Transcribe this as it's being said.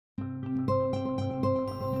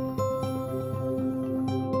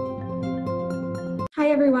Hi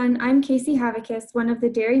everyone, I'm Casey Havekes, one of the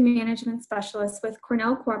dairy management specialists with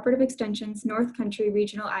Cornell Cooperative Extension's North Country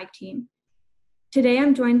Regional Ag Team. Today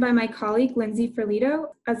I'm joined by my colleague Lindsay Ferlito,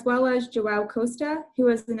 as well as Joao Costa, who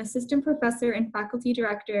is an assistant professor and faculty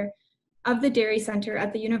director of the Dairy Center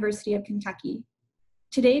at the University of Kentucky.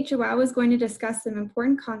 Today, Joao is going to discuss some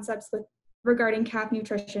important concepts regarding calf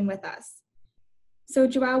nutrition with us. So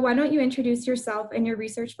Joao, why don't you introduce yourself and your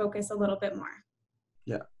research focus a little bit more?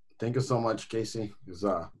 Yeah, thank you so much, Casey. It's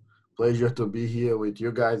a pleasure to be here with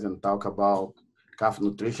you guys and talk about calf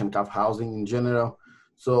nutrition, calf housing in general.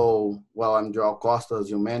 So, I'm Joao Costa,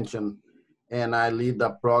 as you mentioned, and I lead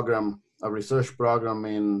a research program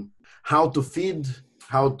in how to feed,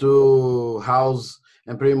 how to house,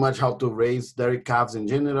 and pretty much how to raise dairy calves in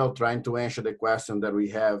general, trying to answer the question that we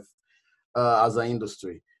have as an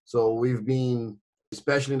industry. So we've been,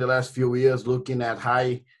 especially in the last few years, looking at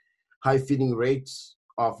high feeding rates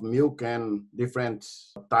of milk and different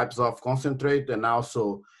types of concentrate, and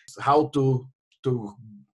also how to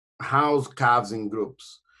house calves in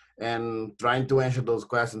groups, and trying to answer those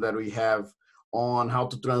questions that we have on how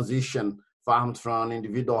to transition farms from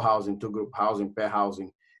individual housing to group housing, pair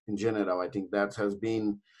housing in general. I think that has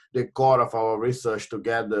been the core of our research,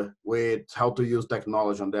 together with how to use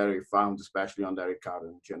technology on dairy farms, especially on dairy cattle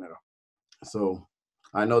in general. So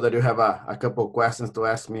I know that you have a couple of questions to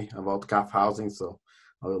ask me about calf housing, so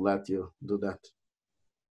I will let you do that.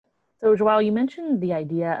 So Joao, you mentioned the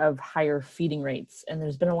idea of higher feeding rates, and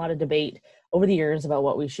there's been a lot of debate over the years about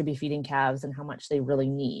what we should be feeding calves and how much they really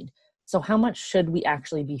need. So how much should we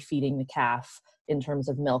actually be feeding the calf in terms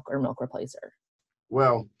of milk or milk replacer?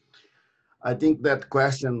 Well, I think that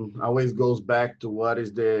question always goes back to what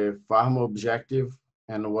is the farmer objective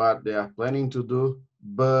and what they are planning to do.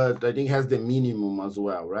 But I think it has the minimum as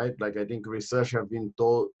well, right? Like, I think research have been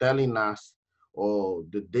telling us, or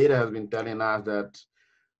the data has been telling us, that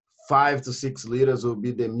 5 to 6 liters will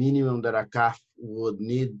be the minimum that a calf would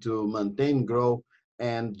need to maintain growth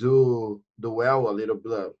and do well a little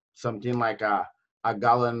bit, something like a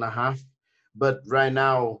gallon and a half. But right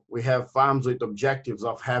now we have farms with objectives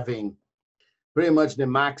of having pretty much the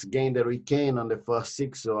max gain that we can on the first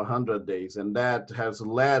 6 or 100 days. And that has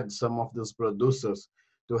led some of those producers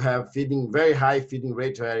to have very high feeding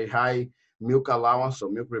rates, very high milk allowance or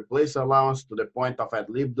milk replace allowance, to the point of ad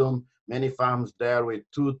libitum. Many farms there with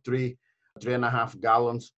 2, 3, 3.5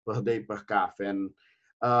 gallons per day per calf. And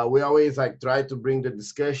we always try to bring the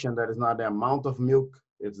discussion that is not the amount of milk,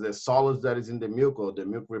 it's the solids that is in the milk or the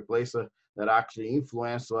milk replacer that actually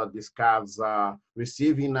influence what these calves are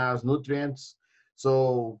receiving as nutrients.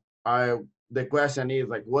 So the question is,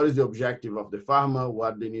 what is the objective of the farmer,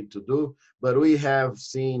 what they need to do? But we have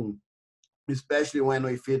seen, especially when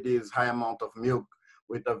we feed this high amount of milk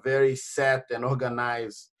with a very set and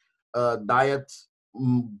organized diet,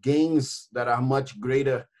 gains that are much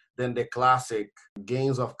greater than the classic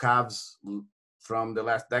gains of calves from the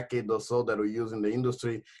last decade or so that we use in the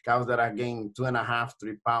industry, calves that are gaining 2.5,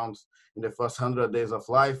 3 pounds in the first 100 days of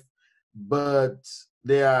life. But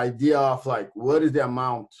the idea of what is the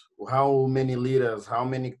amount, how many liters, how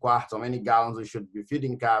many quarts, how many gallons we should be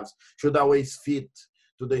feeding calves should always fit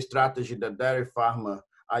to the strategy that dairy farmer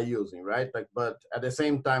are using, right? But at the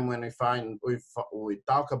same time, when we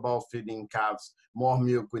talk about feeding calves more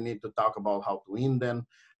milk, we need to talk about how to wean them,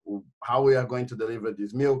 how we are going to deliver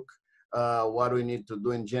this milk, what we need to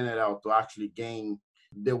do in general to actually gain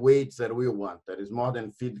the weights that we want. That is more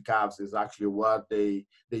than feed calves, is actually what they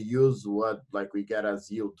use, what we get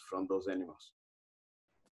as yield from those animals.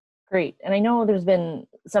 Great. And I know there's been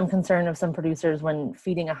some concern of some producers when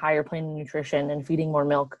feeding a higher plan of nutrition and feeding more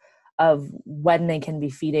milk of when they can be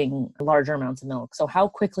feeding larger amounts of milk. So how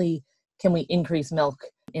quickly can we increase milk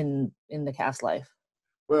in the calf's life?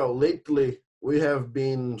 Well, lately we have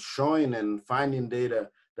been showing and finding data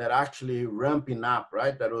that actually ramping up,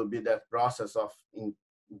 right? That will be that process of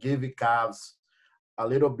giving calves a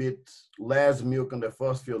little bit less milk in the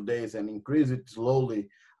first few days and increase it slowly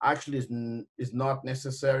actually is not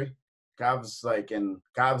necessary. Calves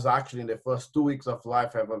actually in the first 2 weeks of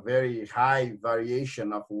life have a very high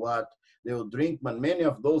variation of what they will drink, but many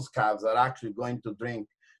of those calves are actually going to drink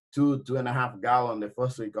 2.5 gallons the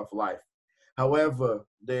first week of life. However,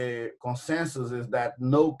 the consensus is that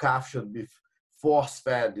no calf should be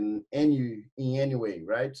force-fed in any way,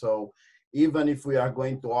 right? So even if we are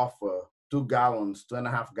going to offer 2 gallons,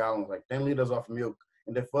 2.5 gallons, 10 liters of milk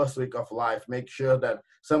in the first week of life, make sure that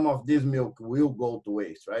some of this milk will go to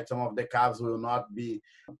waste, right? Some of the calves will not be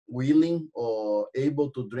willing or able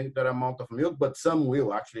to drink that amount of milk, but some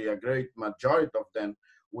will. Actually, a great majority of them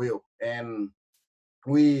will. And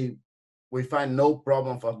we find no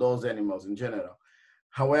problem for those animals in general.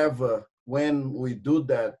 However, when we do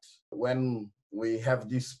that, when we have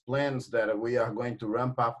these plans that we are going to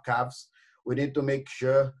ramp up calves, we need to make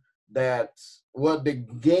sure that what the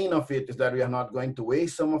gain of it is that we are not going to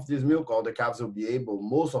waste some of this milk. All the calves will be able,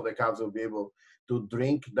 most of the calves will be able to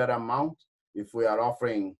drink that amount. If we are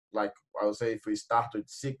offering, like I would say, if we start with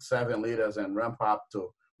 6, 7 liters and ramp up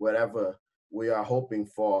to wherever we are hoping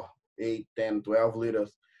for, 8, 10, 12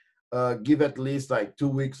 liters, give at least like 2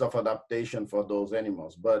 weeks of adaptation for those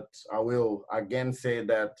animals. But I will again say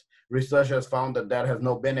that research has found that that has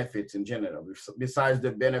no benefits in general, besides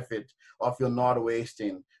the benefit of you not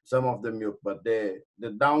wasting some of the milk. But the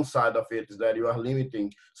downside of it is that you are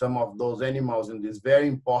limiting some of those animals in this very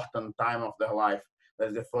important time of their life.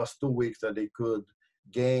 That's the first 2 weeks that they could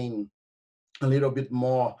gain a little bit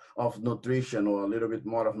more of nutrition or a little bit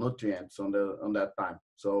more of nutrients on that time.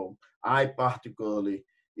 So I particularly,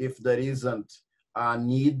 if there isn't a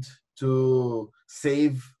need to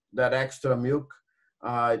save that extra milk,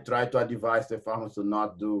 I try to advise the farmers to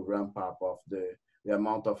not do ramp up of the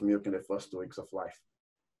amount of milk in the first 2 weeks of life.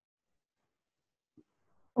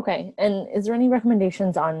 Okay, and is there any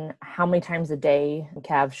recommendations on how many times a day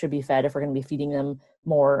calves should be fed if we're going to be feeding them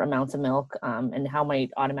more amounts of milk, and how might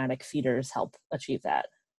automatic feeders help achieve that?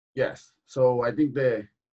 Yes, so I think the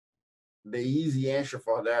easy answer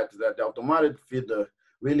for that is that the automatic feeder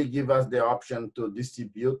really give us the option to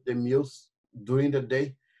distribute the meals during the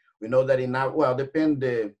day. We know that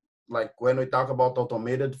like when we talk about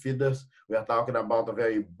automated feeders, we are talking about a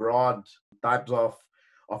very broad types of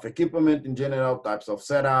equipment in general, types of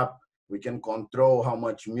setup. We can control how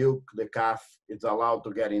much milk the calf is allowed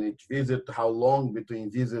to get in each visit, how long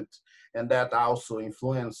between visits, and that also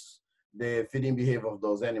influence the feeding behavior of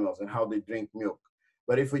those animals and how they drink milk.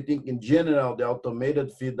 But if we think in general, the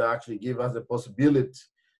automated feeder actually give us the possibility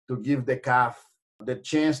to give the calf the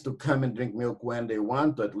chance to come and drink milk when they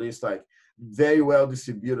want to, at least like very well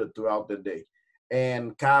distributed throughout the day.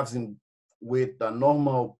 And calves with a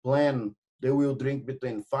normal plan, they will drink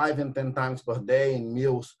between 5 and 10 times per day in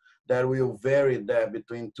meals that will vary there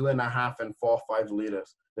between 2.5 and 4 or 5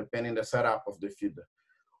 liters, depending the setup of the feeder.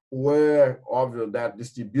 Where obviously that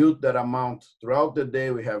distribute that amount throughout the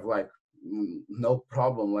day, we have like no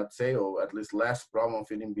problem, let's say, or at least less problem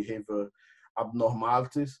feeding behavior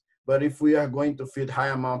abnormalities. But if we are going to feed high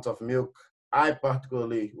amounts of milk, I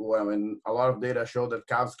particularly, and a lot of data show that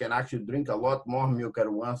calves can actually drink a lot more milk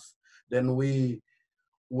at once than we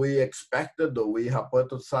expected or we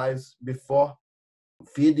hypothesized before.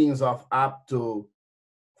 Feedings of up to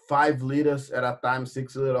 5 liters at a time,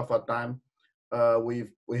 6 liters at a time,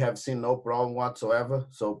 we have seen no problem whatsoever.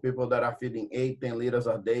 So people that are feeding 8, 10 liters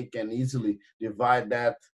a day can easily divide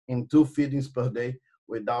that in 2 feedings per day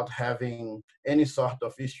without having any sort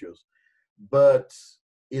of issues. But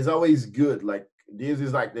it's always good. Like this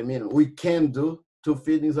is like the minimum. We can do 2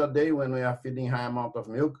 feedings a day when we are feeding high amount of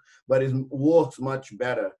milk, but it works much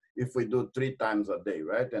better if we do 3 times a day,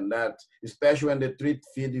 right? And that, especially when the 3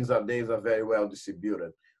 feedings a day are very well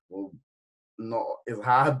distributed. Well, no, it's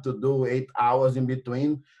hard to do 8 hours in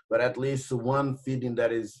between, but at least one feeding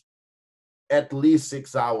that is at least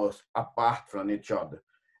 6 hours apart from each other,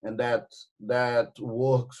 and that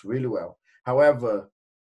works really well. However,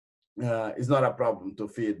 it's not a problem to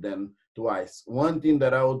feed them twice. One thing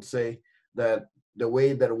that I would say that the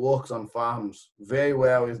way that works on farms very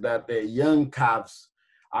well is that the young calves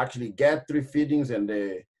actually get 3 feedings, and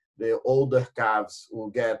the older calves will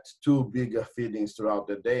get 2 bigger feedings throughout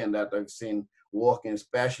the day, and that I've seen working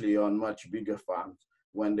especially on much bigger farms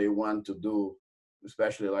when they want to do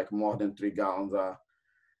especially like more than 3 gallons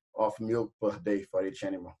of milk per day for each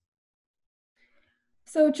animal.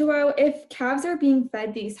 So Joao, if calves are being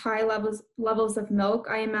fed these high levels of milk,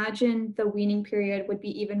 I imagine the weaning period would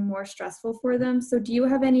be even more stressful for them. So do you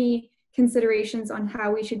have any considerations on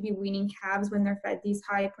how we should be weaning calves when they're fed these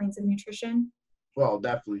high points of nutrition? Well,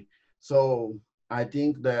 definitely. So I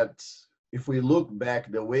think that if we look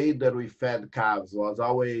back, the way that we fed calves was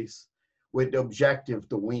always with the objective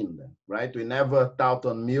to wean them, right? We never thought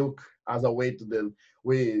on milk as a way to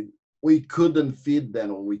we couldn't feed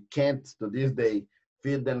them, or we can't to this day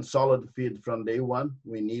feed them solid feed from day one.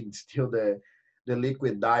 We need still the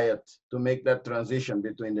liquid diet to make that transition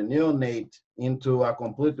between the neonate into a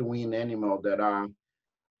completely weaned animal that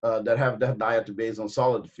have their diet based on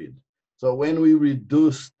solid feed. So when we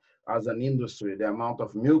reduced as an industry the amount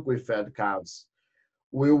of milk we fed calves,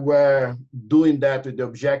 we were doing that with the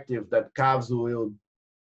objective that calves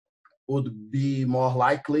would be more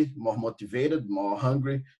likely, more motivated, more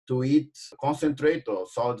hungry to eat concentrate or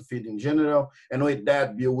solid feed in general, and with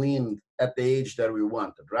that be weaned at the age that we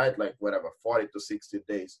wanted, right? Like whatever, 40 to 60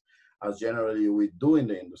 days. as generally we do in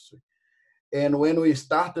the industry. And when we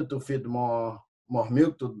started to feed more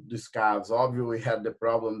milk to these calves, obviously we had the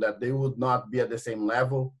problem that they would not be at the same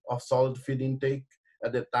level of solid feed intake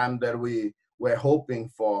at the time that we were hoping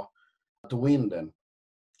for to wean them.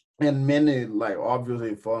 And many, like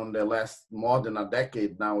obviously from the last more than a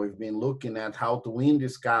decade now, we've been looking at how to wean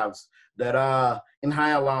these calves that are in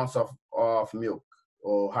high allowance of milk,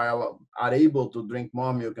 or are able to drink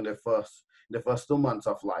more milk in the first 2 months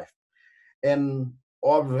of life. And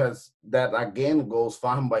obviously that again goes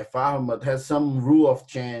farm by farm, but has some rule of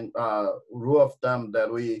thumb that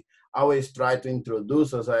we always try to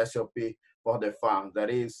introduce as a SOP for the farm. That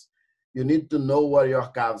is, you need to know what your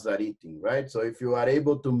calves are eating, right? So if you are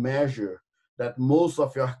able to measure that most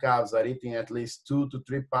of your calves are eating at least 2 to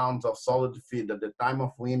 3 pounds of solid feed at the time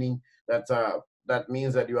of weaning, that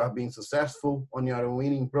means that you are being successful on your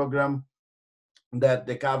weaning program, that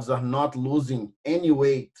the calves are not losing any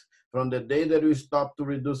weight from the day that you stop to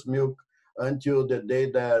reduce milk until the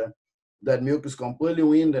day that milk is completely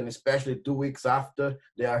weaned, and especially 2 weeks after,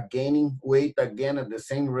 they are gaining weight again at the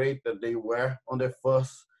same rate that they were on the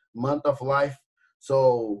first month of life.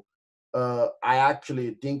 So I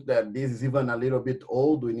actually think that this is even a little bit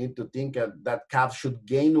old. We need to think that calves should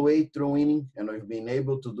gain weight through weaning, and we've been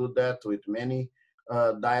able to do that with many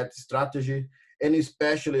diet strategy, and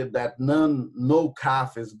especially that no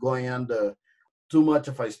calf is going under too much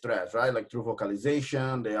of a stress, right? Like through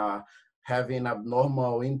vocalization, they are having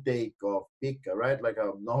abnormal intake of pica, right? Like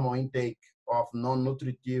a normal intake of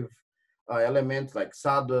non-nutritive elements like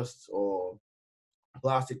sawdust or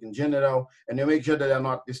plastic in general, and you make sure that they're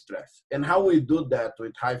not distressed. And how we do that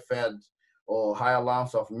with high fed or high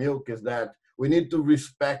allowance of milk is that we need to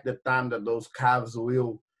respect the time that those calves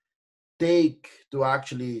will take to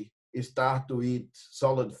actually start to eat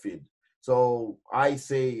solid feed. So I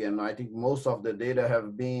say, and I think most of the data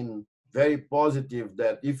have been very positive,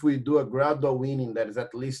 that if we do a gradual weaning that is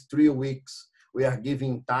at least 3 weeks, we are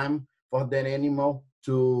giving time for that animal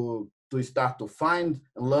to start to find,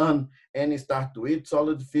 learn, and start to eat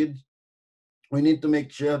solid feed. We need to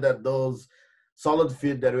make sure that those solid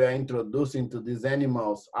feed that we are introducing to these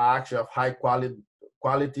animals are actually of high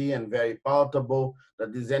quality and very palatable,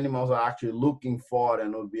 that these animals are actually looking for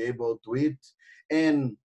and will be able to eat.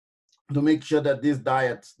 And to make sure that these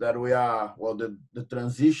diets that we are, well, the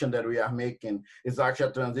transition that we are making is actually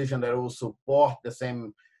a transition that will support the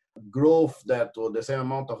same growth or the same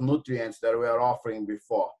amount of nutrients that we are offering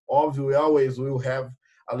before. Obviously, we always will have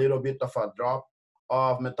a little bit of a drop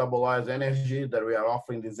of metabolized energy that we are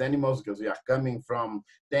offering these animals, because we are coming from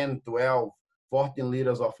 10, 12, 14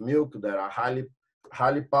 liters of milk that are highly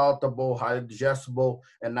palatable, highly digestible,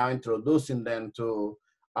 and now introducing them to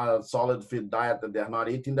a solid feed diet that they're not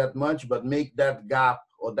eating that much, but make that gap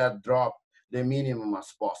or that drop the minimum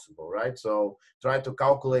as possible, right? So try to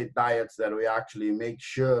calculate diets that we actually make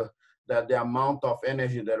sure that the amount of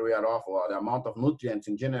energy that we are offering, or the amount of nutrients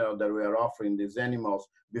in general that we are offering these animals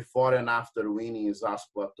before and after weaning, is as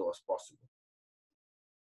plateau as possible.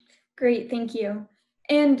 Great, thank you.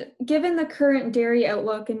 And given the current dairy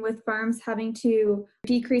outlook, and with farms having to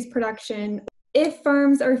decrease production, if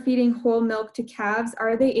farms are feeding whole milk to calves,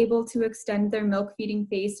 are they able to extend their milk feeding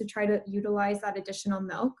phase to try to utilize that additional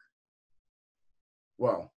milk?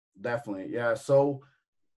 Well, definitely, yeah. So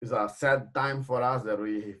it's a sad time for us that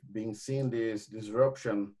we've been seeing this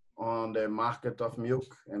disruption on the market of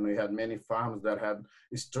milk, and we had many farms that had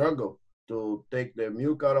struggled to take the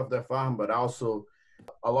milk out of the farm, but also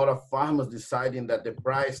a lot of farmers deciding that the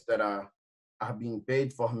price that are being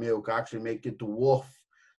paid for milk actually make it worth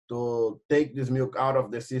to take this milk out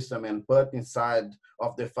of the system and put inside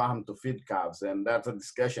of the farm to feed calves. And that's a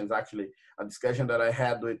discussion that I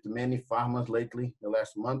had with many farmers lately, the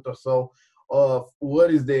last month or so, of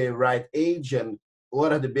what is the right age and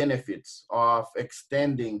what are the benefits of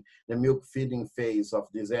extending the milk feeding phase of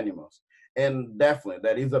these animals. And definitely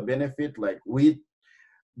there is a benefit. Like, with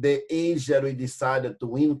the age that we decided to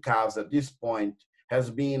wean calves at this point has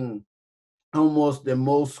been almost the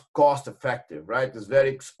most cost effective, right? It's very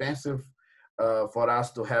expensive for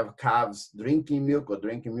us to have calves drinking milk or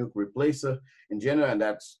drinking milk replacer in general, and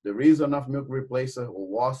that's the reason of milk replacer, or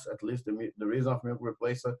was at least the reason of milk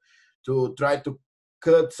replacer, to try to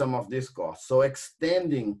cut some of this cost. So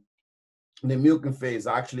extending the milking phase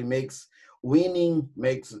actually makes weaning,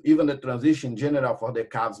 makes even the transition in general for the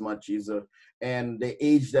calves much easier. And the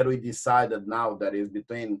age that we decided now, that is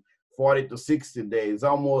between 40 to 60 days,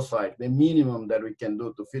 almost like the minimum that we can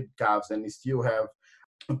do to feed calves and still have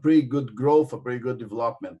a pretty good growth, a pretty good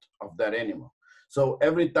development of that animal. So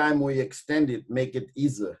every time we extend it, make it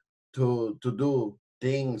easier to do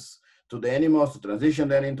things to the animals, to transition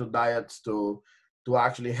them into diets, to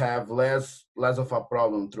actually have less of a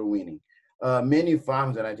problem through weaning. Many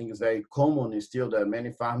farms, and I think it's very common still, that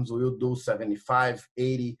many farms will do 75,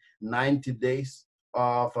 80, 90 days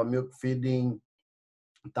of a milk feeding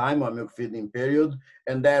time or milk feeding period,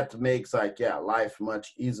 and that makes life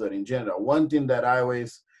much easier in general. One thing that I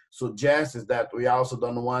always suggest is that we also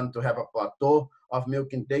don't want to have a plateau of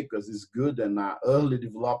milk intake, because it's good, and early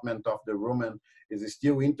development of the rumen is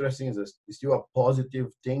still interesting, is still a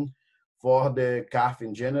positive thing for the calf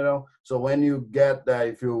in general. So when you get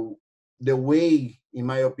that, the way, in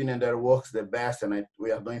my opinion, that works the best, and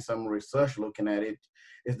we are doing some research looking at it,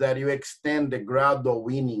 is that you extend the gradual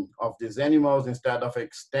weaning of these animals instead of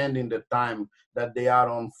extending the time that they are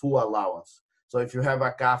on full allowance. So if you have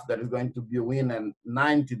a calf that is going to be weaned in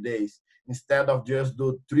 90 days, instead of just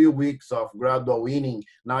do 3 weeks of gradual weaning,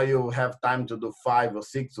 now you have time to do 5 or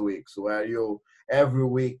 6 weeks, where you every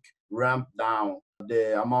week ramp down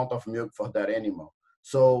the amount of milk for that animal.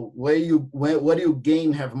 So what you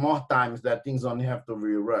gain have more times that things only have to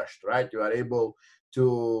be rushed, right? You are able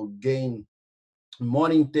to gain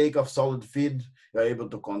more intake of solid feed. You're able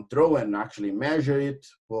to control and actually measure it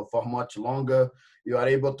for much longer. You are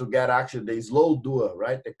able to get actually the slow doer,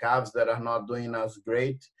 right? The calves that are not doing as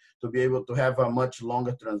great, to be able to have a much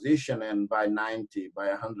longer transition, and by 90, by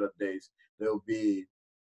 100 days, they'll be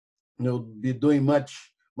doing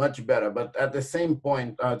much better. But at the same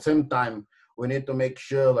time, we need to make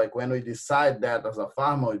sure, like when we decide that as a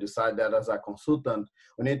farmer, we decide that as a consultant,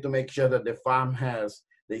 we need to make sure that the farm has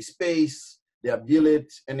the space, the ability,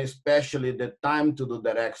 and especially the time to do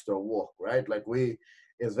that extra work, right? Like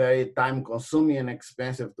it's very time consuming and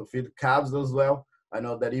expensive to feed calves as well. I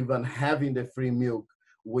know that even having the free milk,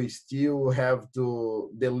 we still have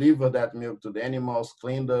to deliver that milk to the animals,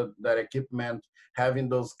 clean that equipment, having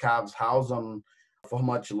those calves housed on for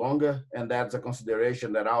much longer. And that's a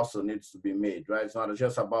consideration that also needs to be made, right? It's not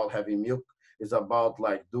just about having milk. It's about,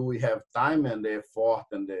 like, do we have time and the effort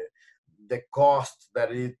and the cost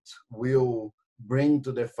that it will bring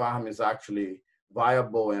to the farm is actually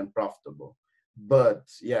viable and profitable. But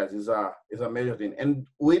yes, it's a major thing. And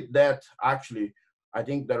with that, actually, I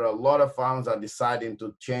think there are a lot of farms are deciding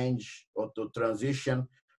to change or to transition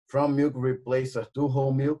from milk replacer to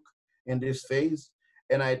whole milk in this phase.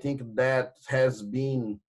 And I think that has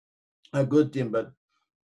been a good thing. But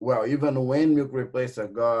well, even when milk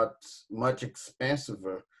replacer got much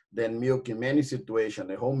expensiver than milk in many situations,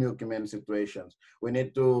 the whole milk in many situations, we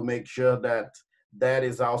need to make sure that that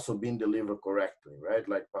is also being delivered correctly, right?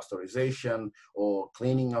 Like pasteurization or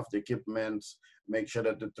cleaning of the equipment, make sure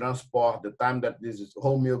that the transport, the time that this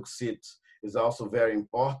whole milk sits, is also very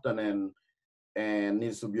important and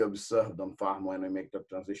needs to be observed on farm when we make the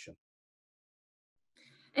transition.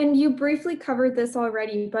 And you briefly covered this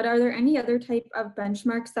already, but are there any other type of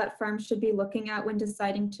benchmarks that farms should be looking at when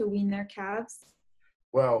deciding to wean their calves?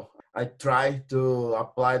 Well, I try to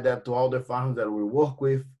apply that to all the farms that we work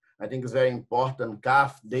with. I think it's very important.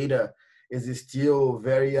 Calf data is still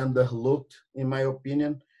very underlooked, in my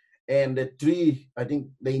opinion. And I think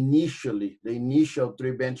the initial 3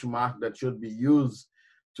 benchmark that should be used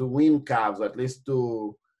to wean calves, at least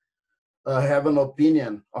to have an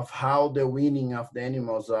opinion of how the weaning of the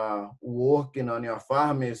animals are working on your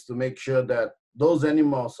farm, is to make sure that those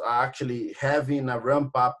animals are actually having a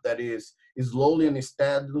ramp up that is slowly and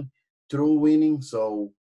steadily through weaning.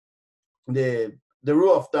 So the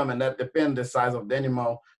rule of thumb, and that depends the size of the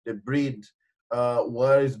animal, the breed,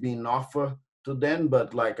 what is being offered to them,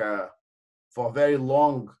 but like for very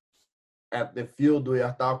long at the field, we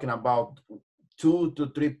are talking about 2 to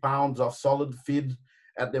 3 pounds of solid feed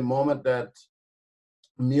at the moment that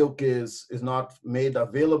milk is not made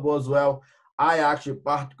available as well. I actually,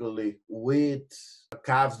 particularly with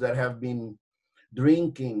calves that have been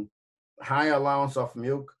drinking high allowance of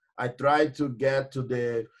milk, I try to get to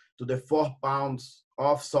the 4 pounds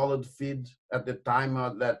of solid feed at the time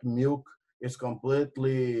that milk is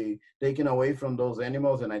completely taken away from those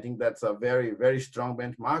animals. And I think that's a very, very strong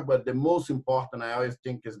benchmark. But the most important, I always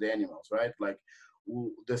think, is the animals, right? Like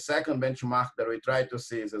the second benchmark that we try to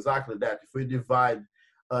see is exactly that. If we divide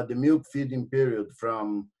the milk feeding period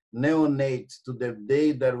from neonate to the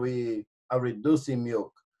day that we are reducing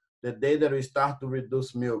milk, the day that we start to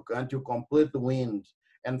reduce milk until complete weaned,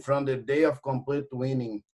 and from the day of complete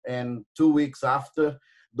weaning and 2 weeks after,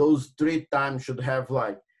 those 3 times should have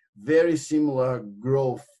like very similar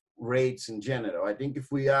growth rates in general. I think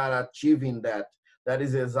if we are achieving that, that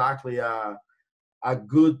is exactly a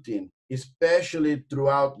good thing, especially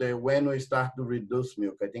throughout when we start to reduce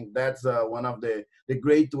milk. I think that's one of the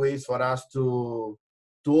great ways for us to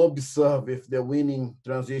to observe if the weaning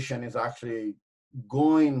transition is actually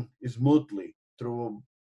going smoothly through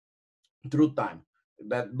time.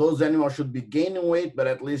 That those animals should be gaining weight, but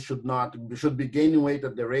at least should be gaining weight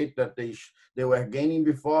at the rate that they were gaining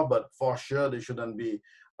before. But for sure, they shouldn't be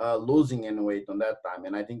losing any weight on that time.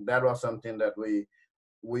 And I think that was something that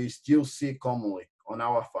we still see commonly on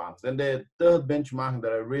our farms. And the third benchmark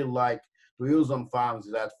that I really like to use on farms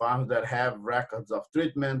is that farms that have records of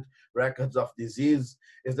treatment, records of disease,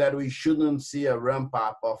 is that we shouldn't see a ramp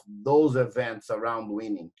up of those events around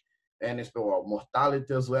weaning. And it's for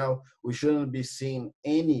mortality as well. We shouldn't be seeing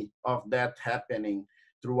any of that happening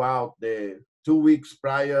throughout the 2 weeks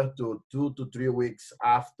prior to 2 to 3 weeks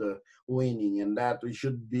after weaning, and that we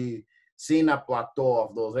should be seeing a plateau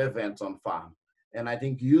of those events on farm. And I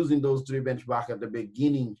think using those three benchmarks at the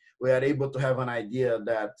beginning, we are able to have an idea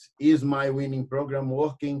that is my weaning program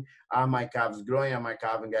working? Are my calves growing? Am I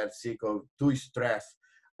calving get sick or too stressed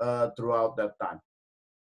throughout that time?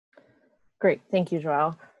 Great. Thank you,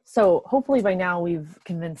 Joao. So hopefully by now we've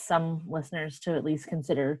convinced some listeners to at least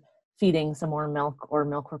consider feeding some more milk or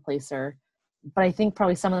milk replacer. But I think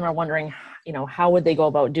probably some of them are wondering, how would they go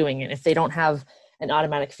about doing it? If they don't have an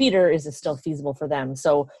automatic feeder, is it still feasible for them?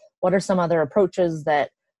 So what are some other approaches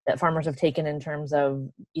that farmers have taken in terms of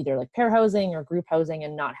either like pair housing or group housing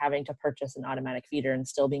and not having to purchase an automatic feeder and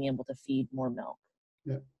still being able to feed more milk?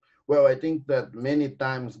 Yeah. Well, I think that many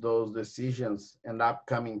times those decisions end up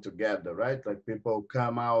coming together, right? Like people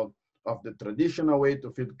come out of the traditional way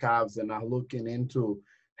to feed calves and are looking into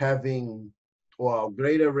having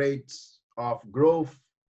greater rates of growth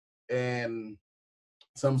and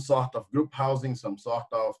some sort of group housing, some sort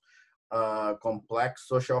of complex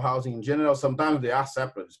social housing in general. Sometimes they are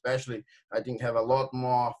separate, especially I think have a lot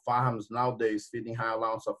more farms nowadays feeding high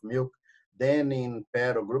amounts of milk than in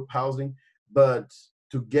pair or group housing. But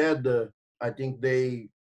together, I think they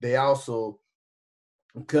also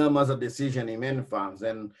come as a decision in many farms.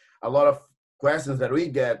 And a lot of questions that we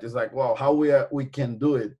get is like, well, how we can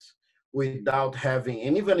do it without having,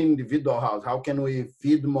 and even individual house, how can we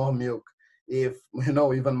feed more milk if,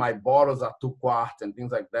 even my bottles are 2 quarts and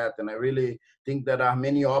things like that? And I really think there are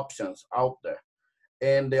many options out there.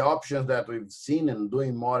 And the options that we've seen and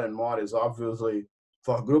doing more and more is obviously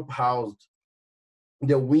for group housed,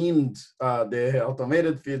 the weaned, the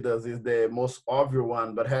automated feeders is the most obvious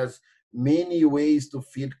one, but has many ways to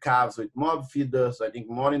feed calves with mob feeders. I think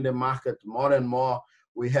more in the market, more and more,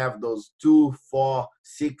 we have those 2, 4,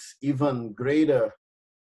 6, even greater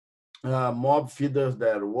mob feeders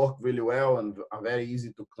that work really well and are very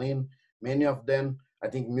easy to clean. Many of them, I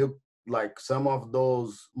think milk, like some of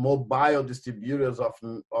those mobile distributors of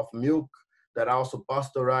milk that also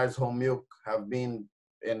pasteurize whole milk have been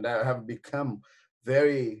and that have become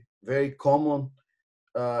very, very common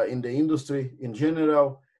in the industry in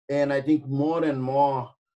general. And I think more and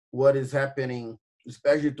more what is happening,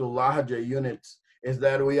 especially to larger units, is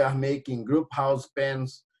that we are making group house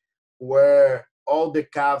pens where all the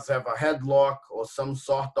calves have a headlock or some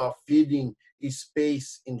sort of feeding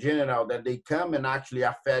space in general that they come and actually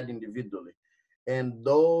are fed individually. And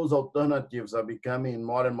those alternatives are becoming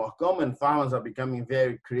more and more common. Farmers are becoming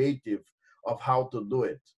very creative of how to do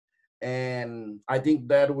it. And I think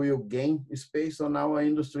that will gain space on our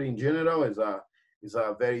industry in general. Is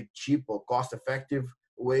a very cheap or cost-effective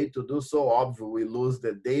way to do so. Obviously, we lose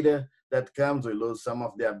the data that comes. We lose some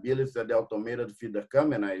of the abilities that the automated feeder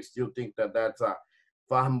come, and I still think that that's a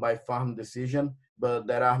farm-by-farm decision, but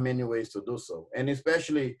there are many ways to do so. And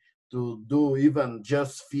especially to do even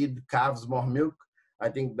just feed calves more milk, I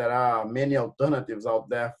think there are many alternatives out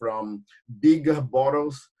there, from bigger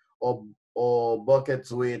bottles or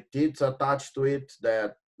buckets with teats attached to it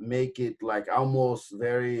that make it like almost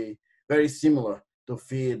very, very similar to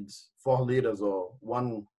feed 4 liters or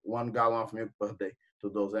one gallon of milk per day to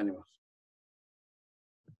those animals.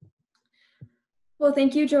 Well,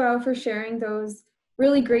 thank you, Joao, for sharing those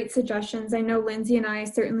really great suggestions. I know Lindsay and I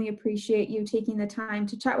certainly appreciate you taking the time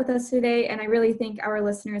to chat with us today, and I really think our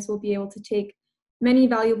listeners will be able to take many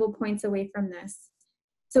valuable points away from this.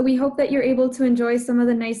 So we hope that you're able to enjoy some of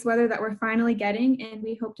the nice weather that we're finally getting, and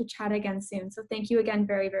we hope to chat again soon. So thank you again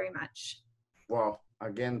very, very much. Well,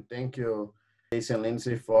 again, thank you, Casey and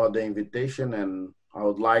Lindsay, for the invitation, and I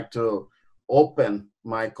would like to open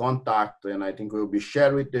my contact, and I think we'll be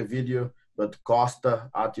shared with the video, but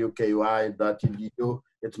costa@uky.edu.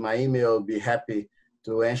 It's my email. I'll be happy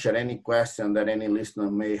to answer any question that any listener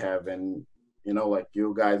may have, and like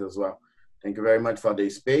you guys as well. Thank you very much for the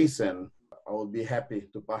space, and I will be happy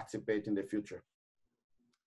to participate in the future.